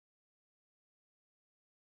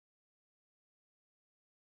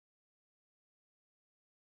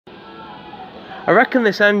I reckon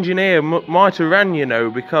this engine here might have ran, you know,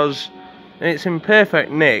 because it's in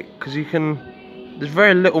perfect nick, because you can, there's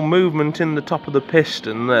very little movement in the top of the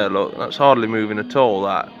piston there, look, that's hardly moving at all,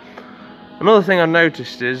 that. Another thing I've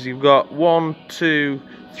noticed is you've got 1, 2,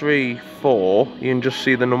 3, 4, you can just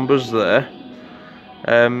see the numbers there.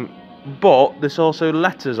 But there's also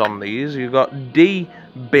letters on these. You've got D,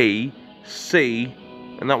 B, C,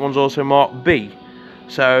 and that one's also marked B.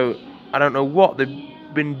 So I don't know what they've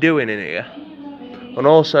been doing in here. And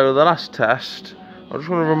also the last test, I just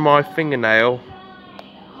want to run my fingernail.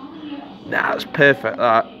 Nah, that's perfect,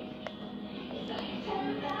 that.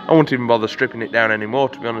 I won't even bother stripping it down anymore,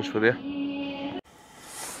 to be honest with you.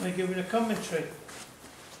 Are you giving a commentary?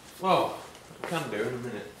 Well, I can do in a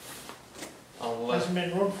minute. It hasn't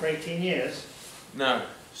been run for 18 years. No,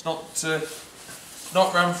 it's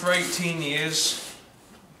not ran for 18 years.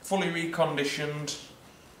 Fully reconditioned.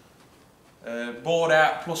 Bored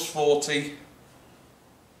out plus 40.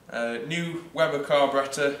 New Weber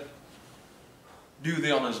carburettor. Do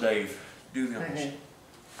the honours, Dave. Do the honours.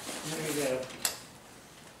 There we go.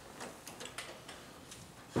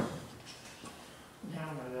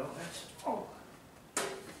 Down a little bit. Oh.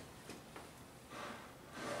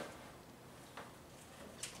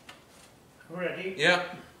 Ready? Yeah.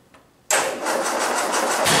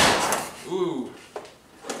 Ooh.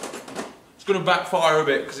 It's going to backfire a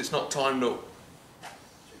bit because it's not timed up.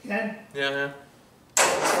 Again? Yeah.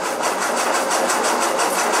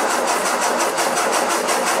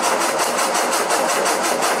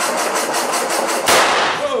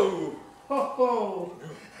 Whoa! Ho ho!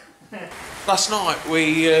 Last night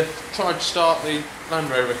we tried to start the Land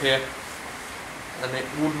Rover here and it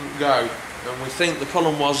wouldn't go. And we think the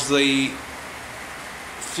problem was the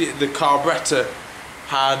carburettor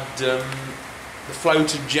had the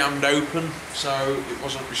float had jammed open, so it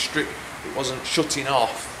wasn't shutting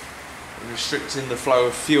off and restricting the flow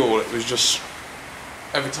of fuel. It was just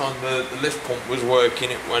every time the lift pump was working,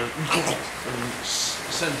 it went and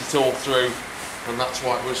sent it all through, and that's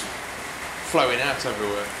why it was flowing out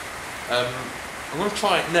everywhere. I'm going to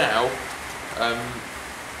try it now. I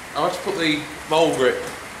had to put the mole grip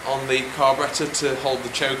on the carburettor to hold the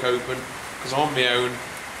choke open because I'm on my own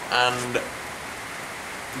and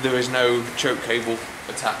there is no choke cable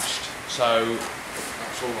attached, so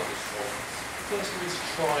that's all that is for. First we need to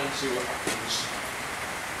try and see what happens.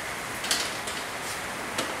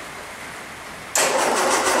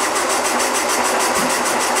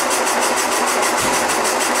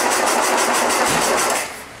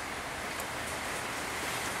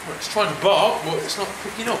 Well, it's trying to bark, but it's not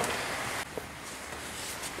picking up.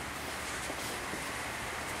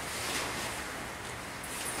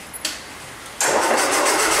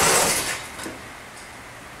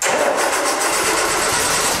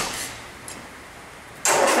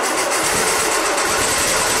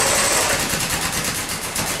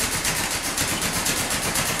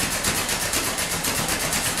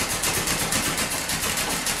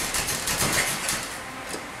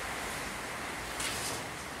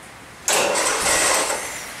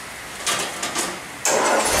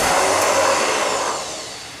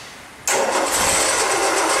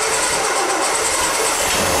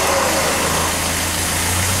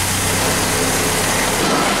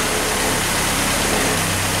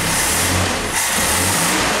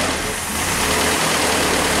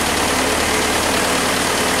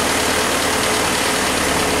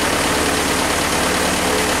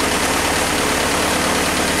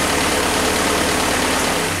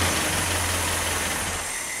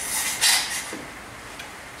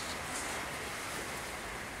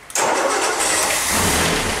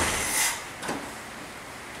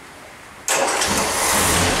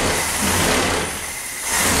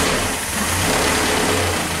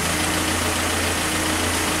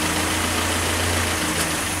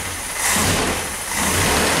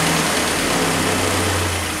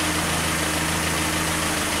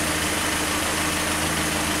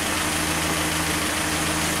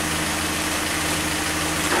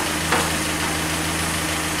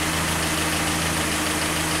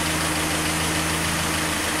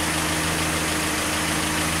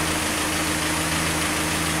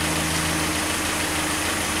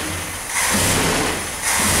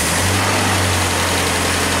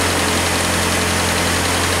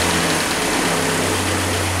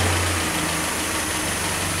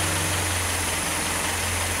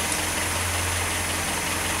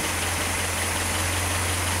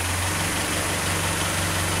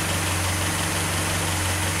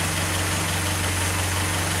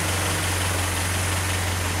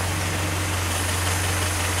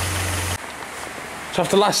 So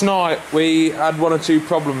after last night we had one or two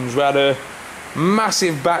problems. We had a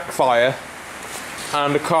massive backfire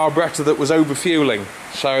and a carburettor that was overfueling.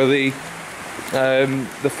 So the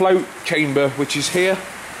float chamber, which is here,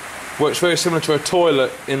 works very similar to a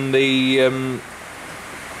toilet in the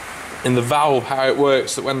valve. How it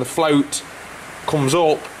works, that when the float comes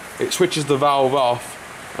up, it switches the valve off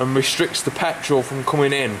and restricts the petrol from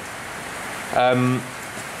coming in.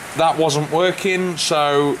 That wasn't working,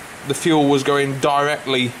 so the fuel was going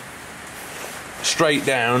directly straight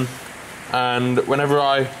down, and whenever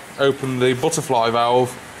I opened the butterfly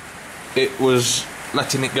valve, it was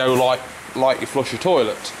letting it go like you flush a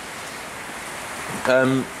toilet.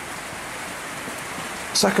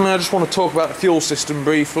 Secondly, I just want to talk about the fuel system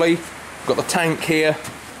briefly. We've got the tank here.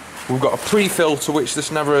 We've got a pre-filter, which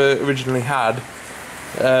this never originally had.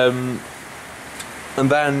 And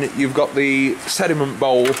then you've got the sediment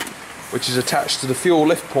bowl, which is attached to the fuel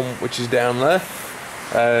lift pump, which is down there.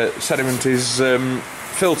 Sediment is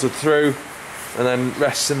filtered through and then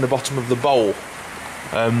rests in the bottom of the bowl.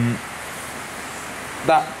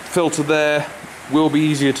 That filter there will be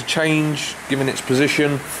easier to change given its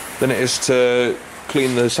position than it is to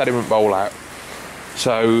clean the sediment bowl out.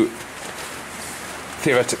 So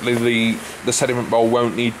theoretically the sediment bowl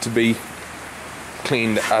won't need to be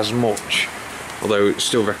cleaned as much, although it's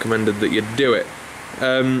still recommended that you do it.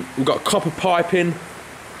 We've got copper piping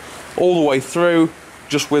all the way through,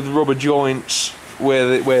 just with rubber joints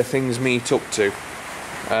where things meet up to.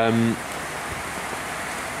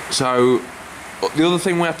 So the other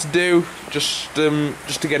thing we had to do, just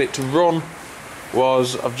to get it to run,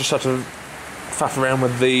 was I've just had to faff around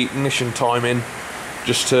with the ignition timing,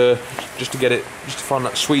 just to find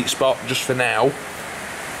that sweet spot just for now.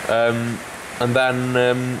 And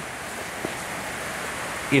then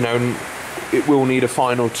you know, it will need a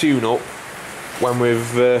final tune-up when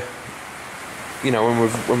we've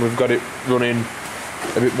when we've got it running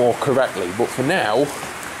a bit more correctly. But for now,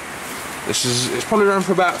 it's probably run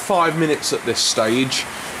for about 5 minutes at this stage.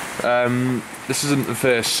 This isn't the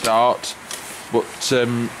first start, but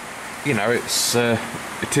you know,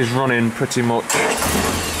 it is running pretty much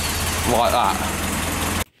like that.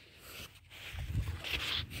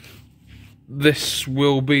 This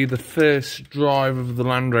will be the first drive of the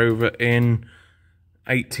Land Rover in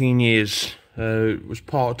 18 years. It was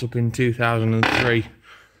parked up in 2003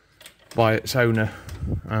 by its owner,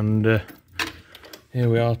 and here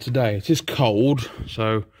we are today. It is cold,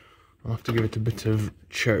 so I'll have to give it a bit of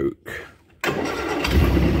choke. So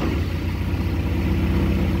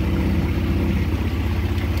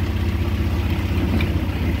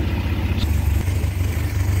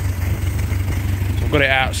I've got it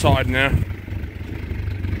outside now.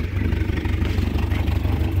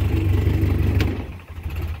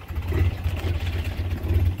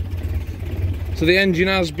 So the engine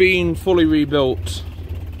has been fully rebuilt,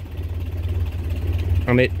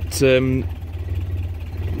 and it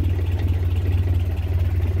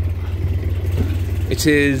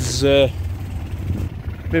is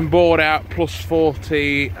been bored out plus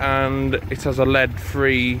 40, and it has a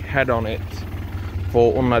lead-free head on it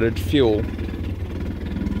for unleaded fuel.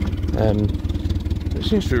 It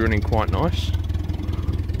seems to be running quite nice.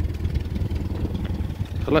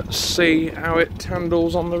 So let's see how it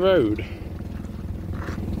handles on the road.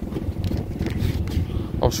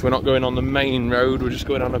 Obviously we're not going on the main road, we're just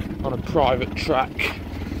going on a private track.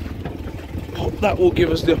 But that will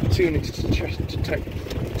give us the opportunity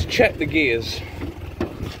to check the gears,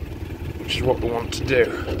 which is what we want to do.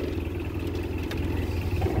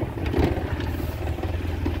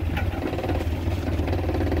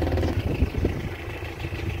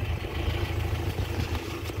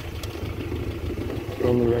 We're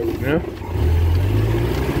on the road now.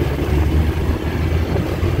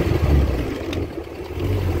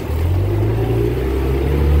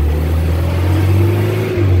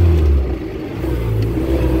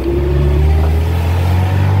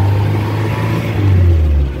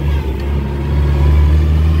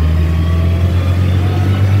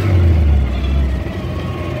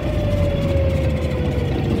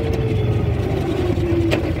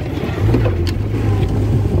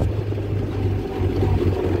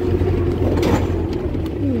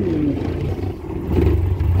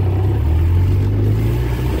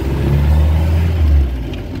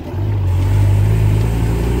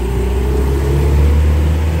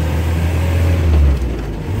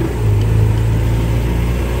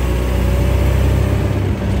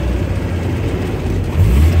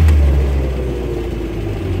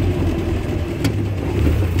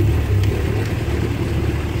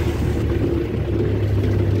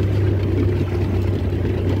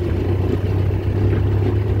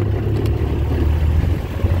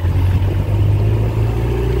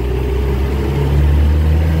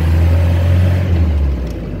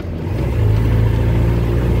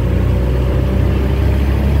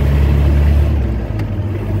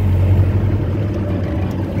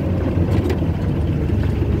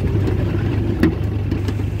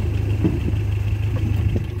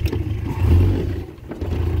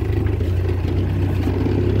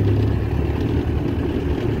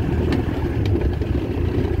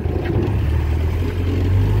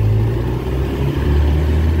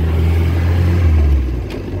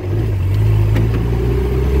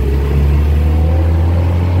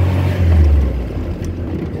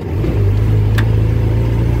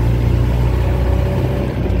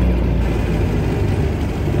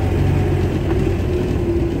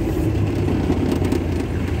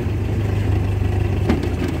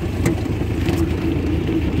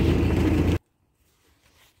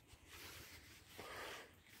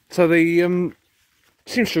 So the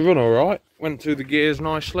seems to run alright, went through the gears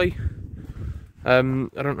nicely. I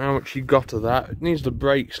don't know how much you got of that. It needs the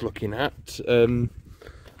brakes looking at.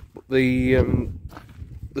 But the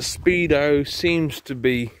speedo seems to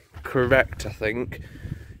be correct, I think.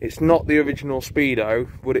 It's not the original speedo,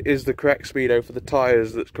 but it is the correct speedo for the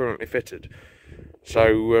tyres that's currently fitted.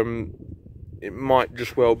 So it might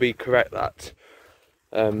just well be correct, that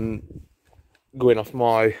going off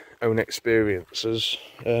my own experiences.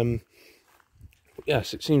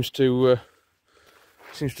 Yes, it seems to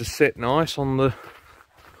sit nice on the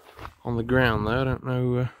ground there. I don't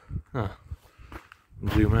know.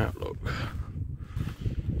 Zoom out, look.